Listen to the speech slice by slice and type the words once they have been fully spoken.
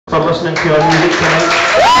for listening to our music tonight.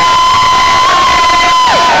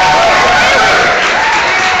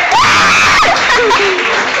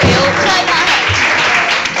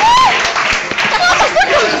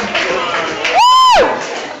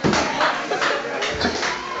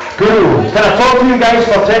 Cool. Can I talk to you guys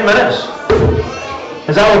for 10 minutes?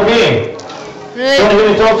 Is that okay? Right. You want to hear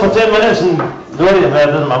me talk for 10 minutes? And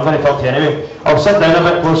I'm going to talk to you anyway. I'll sit down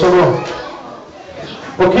a bit closer though.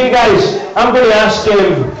 Okay guys, I'm going to ask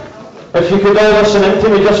if you could all listen in to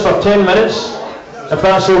me just for 10 minutes, if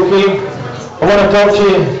that's okay. I want to talk to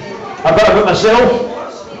you a bit about myself,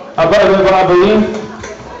 a bit about what I believe.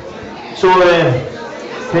 So,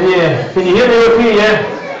 can you hear me okay?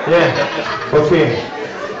 Yeah? Okay.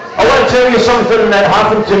 I want to tell you something that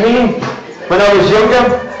happened to me when I was younger.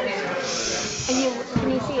 Can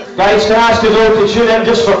you see it? Guys, can I ask you all to tune in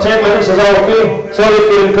just for 10 minutes? Is that okay? Sorry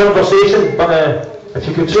if you're in conversation, but if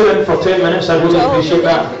you could tune in for 10 minutes, I'd really appreciate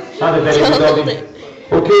that. That'd be very good of you.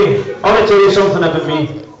 Okay, I want to tell you something about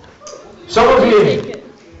me. Some of you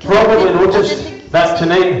probably noticed that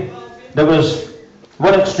tonight there was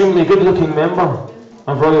one extremely good-looking member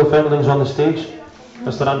of Royal Foundlings on the stage,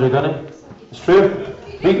 Mr. Andrew Gunning. It's true.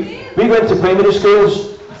 We went to primary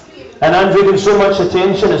schools, and Andrew gets so much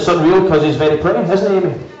attention, it's unreal because he's very pretty, isn't he,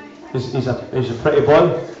 Amy? He's a pretty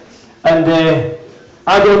boy. And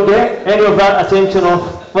I don't get any of that attention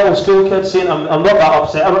off little school kids saying I'm not that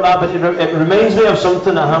upset about that, but it reminds me of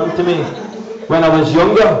something that happened to me when I was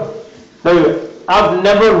younger. Now, I've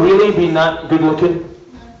never really been that good looking.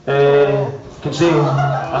 You can say I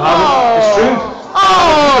haven't. It's true. I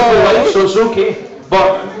have a beautiful wife, so it's okay.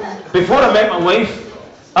 But before I met my wife,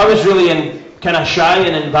 I was really kind of shy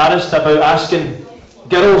and embarrassed about asking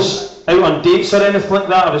girls out on dates or anything like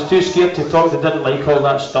that. I was too scared to talk. They didn't like all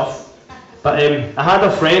that stuff. But I had a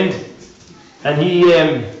friend, and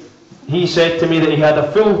he said to me that he had a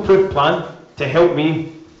foolproof plan to help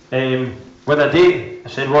me with a date. I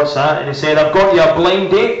said, what's that? And he said, I've got you a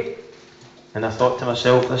blind date. And I thought to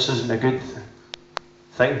myself, this isn't a good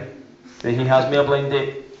thing that he has me a blind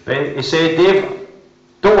date. But he said, Dave,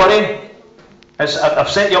 don't worry. I've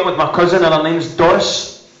set you up with my cousin, and her name's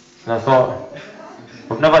Doris. And I thought,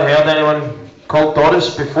 I've never heard anyone called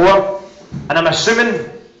Doris before. And I'm assuming,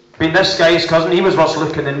 being this guy's cousin, he was worse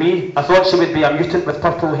looking than me. I thought she would be a mutant with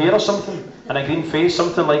purple hair or something, and a green face,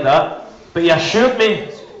 something like that. But he assured me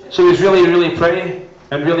she was really, really pretty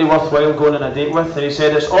and really worthwhile going on a date with. And he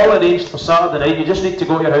said, it's all arranged for Saturday night. You just need to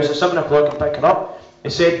go to your house at 7 o'clock and pick her up. He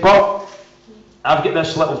said, but I've got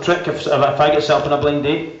this little trick if I get set up on a blind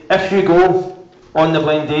date. If you go on the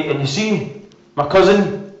blind date and you see my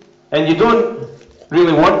cousin and you don't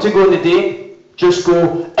really want to go on the date, just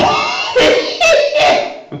go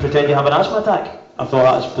and pretend you have an asthma attack. I thought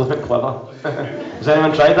that was flippant clever. Has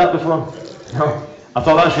anyone tried that before? No. I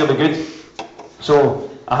thought that was really good. So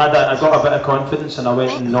I got a bit of confidence, and I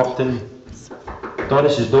went and knocked on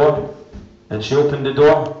Doris's door, and she opened the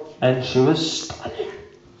door, and she was stunning.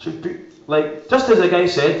 Like, just as the guy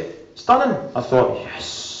said, stunning. I thought,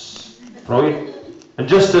 yes, brilliant. And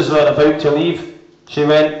just as we were about to leave, she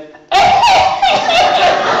went,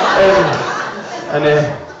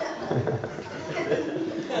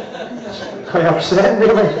 quite upset,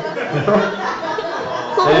 really.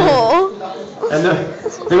 And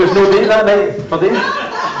there was no date that night for them.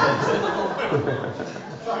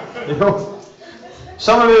 You know,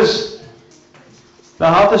 some of us, the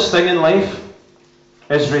hardest thing in life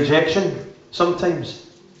is rejection sometimes.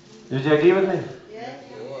 Would you agree with me?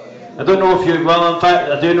 I don't know if you, well, in fact,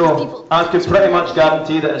 I do know, I could pretty much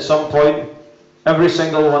guarantee that at some point, every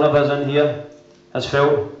single one of us in here has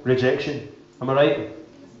felt rejection. Am I right?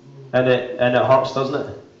 And it hurts, doesn't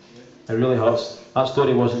it? It really hurts. That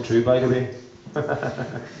story wasn't true, by the way.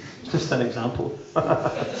 It's just an example.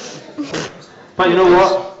 But you know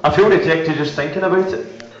what? I feel rejected just thinking about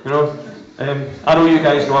it. You know, I know you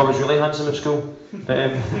guys know I was really handsome at school. But,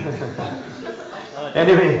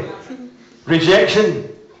 anyway, rejection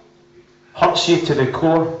hurts you to the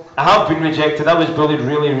core. I have been rejected. I was bullied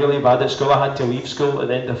really, really bad at school. I had to leave school at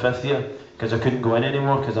the end of 5th year because I couldn't go in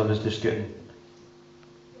anymore because I was just getting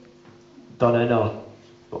done in or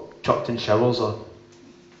chucked in showers or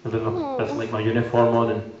with like my uniform on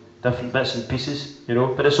and different bits and pieces, you know.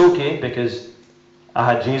 But it's okay because I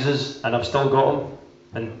had Jesus and I've still got him,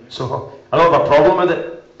 and so I don't have a problem with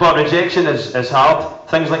it. But rejection is hard.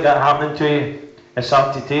 Things like that happening to you, it's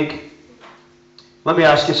hard to take. Let me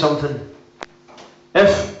ask you something.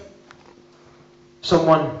 If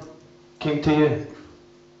someone came to you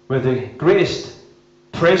with the greatest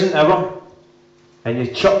present ever and you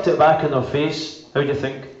chucked it back in their face, how do you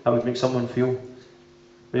think that would make someone feel?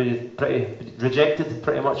 Pretty rejected,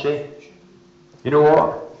 pretty much, eh? You know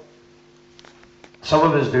what? Some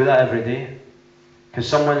of us do that every day. Because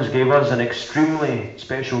someone's gave us an extremely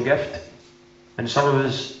special gift. And some of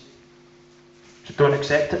us just don't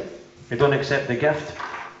accept it. We don't accept the gift.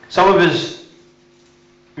 Some of us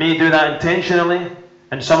may do that intentionally.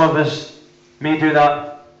 And some of us may do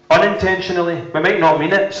that unintentionally. We might not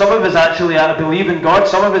mean it. Some of us actually believe in God.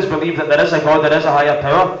 Some of us believe that there is a God, there is a higher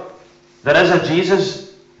power. There is a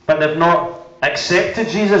Jesus. But they've not accepted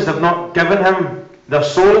Jesus. They've not given him their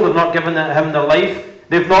soul. They've not given him their life.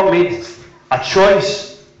 They've not made a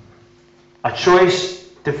choice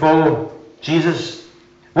to follow Jesus.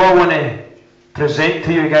 What I want to present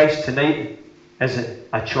to you guys tonight is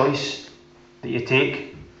a choice that you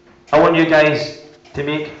take. I want you guys to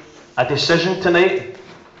make a decision tonight.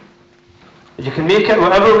 You can make it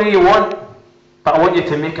whatever way you want, but I want you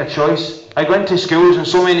to make a choice. I go into schools and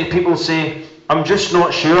so many people say, I'm just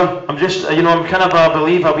not sure. I'm just, I'm kind of a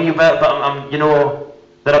believer a wee bit, but I'm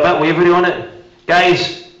they're a bit wavery on it.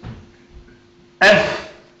 Guys,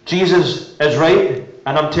 if Jesus is right,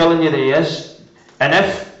 and I'm telling you that he is, and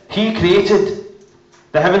if he created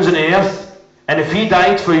the heavens and the earth, and if he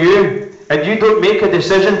died for you, and you don't make a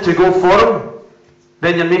decision to go for him,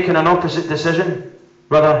 then you're making an opposite decision,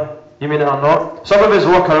 whether you mean it or not. Some of us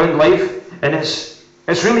walk around life, and it's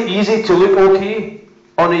really easy to look okay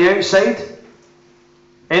on the outside.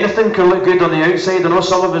 Anything can look good on the outside. I know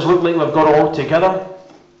some of us look like we've got it all together.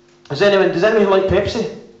 Does anyone like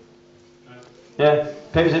Pepsi? Yeah,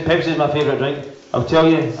 Pepsi is my favourite drink. I'll tell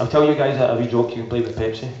you guys a wee joke you can play with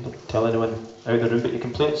Pepsi. Don't tell anyone out in the room, but you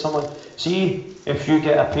can play it with someone. See if you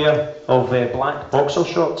get a pair of black boxer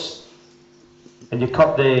shorts and you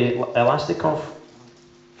cut the elastic off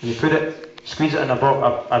and you put it, squeeze it in a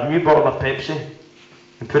new bottle of Pepsi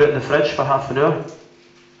and put it in the fridge for half an hour.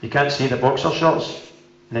 You can't see the boxer shorts,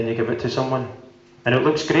 and then you give it to someone and it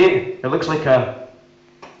looks great. It looks like a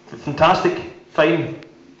fantastic fine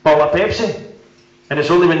bottle of Pepsi, and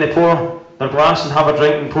it's only when they pour their glass and have a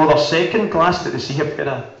drink and pour their second glass that they see a bit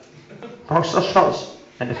of boxer shorts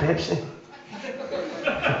and the Pepsi.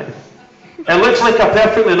 It looks like a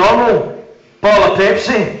perfectly normal bottle of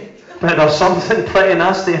Pepsi, but there's something pretty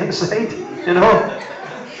nasty inside,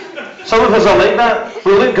 Some of us are like that.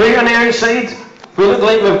 We look great on the outside, we look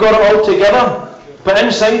like we've got it all together, but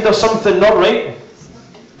inside there's something not right.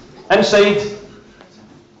 Inside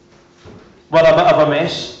we're a bit of a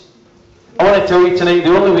mess. I want to tell you tonight,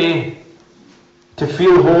 the only way to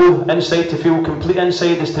feel whole inside, to feel complete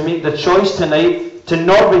inside, is to make the choice tonight to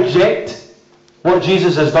not reject what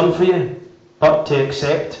Jesus has done for you, but to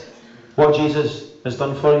accept what Jesus has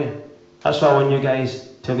done for you. That's what I want you guys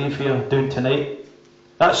to leave here doing tonight.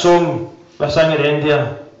 That song we sang at the end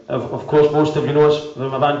here, of course most of you know it's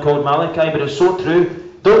from a band called Malachi, but it's so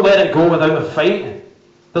true. Don't let it go without a fight.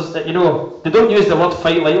 They don't use the word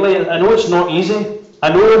fight lightly. I know it's not easy. I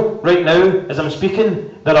know right now, as I'm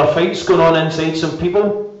speaking, there are fights going on inside some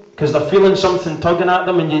people because they're feeling something tugging at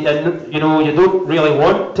them, and you don't really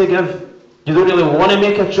want to give. You don't really want to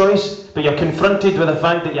make a choice, but you're confronted with the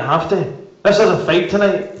fact that you have to. This is a fight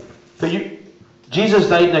tonight. But Jesus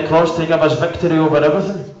died on the cross to give us victory over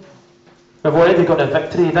everything. We've already got a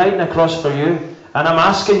victory. He died on the cross for you, and I'm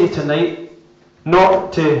asking you tonight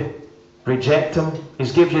not to reject him.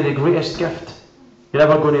 He's given you the greatest gift you're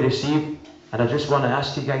ever going to receive. And I just want to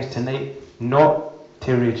ask you guys tonight not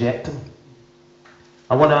to reject him.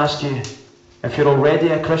 I want to ask you, if you're already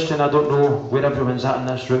a Christian, I don't know where everyone's at in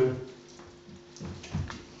this room.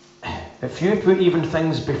 If you put even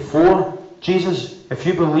things before Jesus, if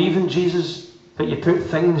you believe in Jesus, but you put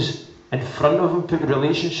things in front of him, put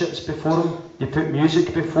relationships before him, you put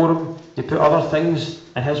music before him, you put other things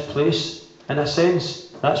in his place, in a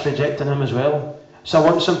sense, that's rejecting him as well. So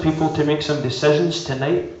I want some people to make some decisions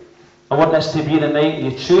tonight. I want this to be the night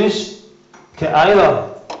you choose to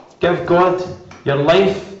either give God your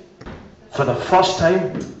life for the first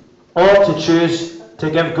time, or to choose to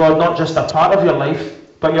give God not just a part of your life,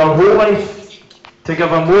 but your whole life, to give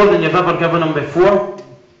him more than you've ever given him before,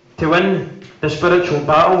 to win the spiritual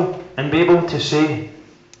battle and be able to say,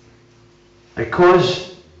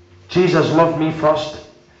 because Jesus loved me first,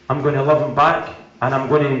 I'm going to love him back, and I'm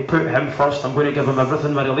going to put him first. I'm going to give him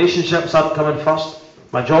everything. My relationships aren't coming first.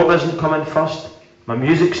 My job isn't coming first. My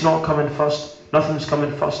music's not coming first. Nothing's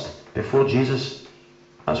coming first before Jesus.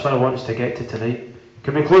 That's what I want us to get to tonight.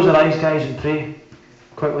 Can we close our eyes, guys, and pray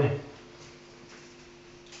quickly?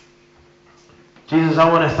 Jesus, I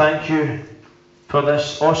want to thank you for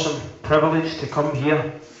this awesome privilege to come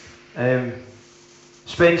here,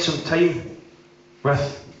 spend some time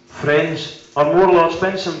with friends or more, Lord,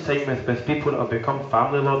 spend some time with people that have become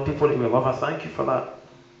family, Lord, people that we love. I thank you for that.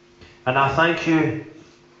 And I thank you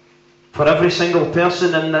for every single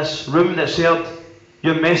person in this room that's heard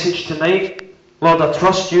your message tonight. Lord, I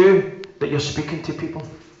trust you that you're speaking to people.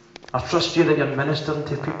 I trust you that you're ministering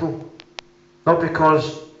to people. Not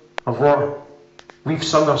because of what we've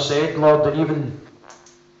sung or said, Lord, but even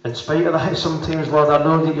in spite of that sometimes, Lord, I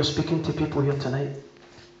know that you're speaking to people here tonight.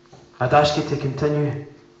 I'd ask you to continue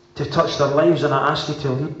to touch their lives, and I ask you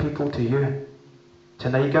to lead people to you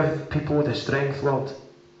tonight. Give people the strength, Lord,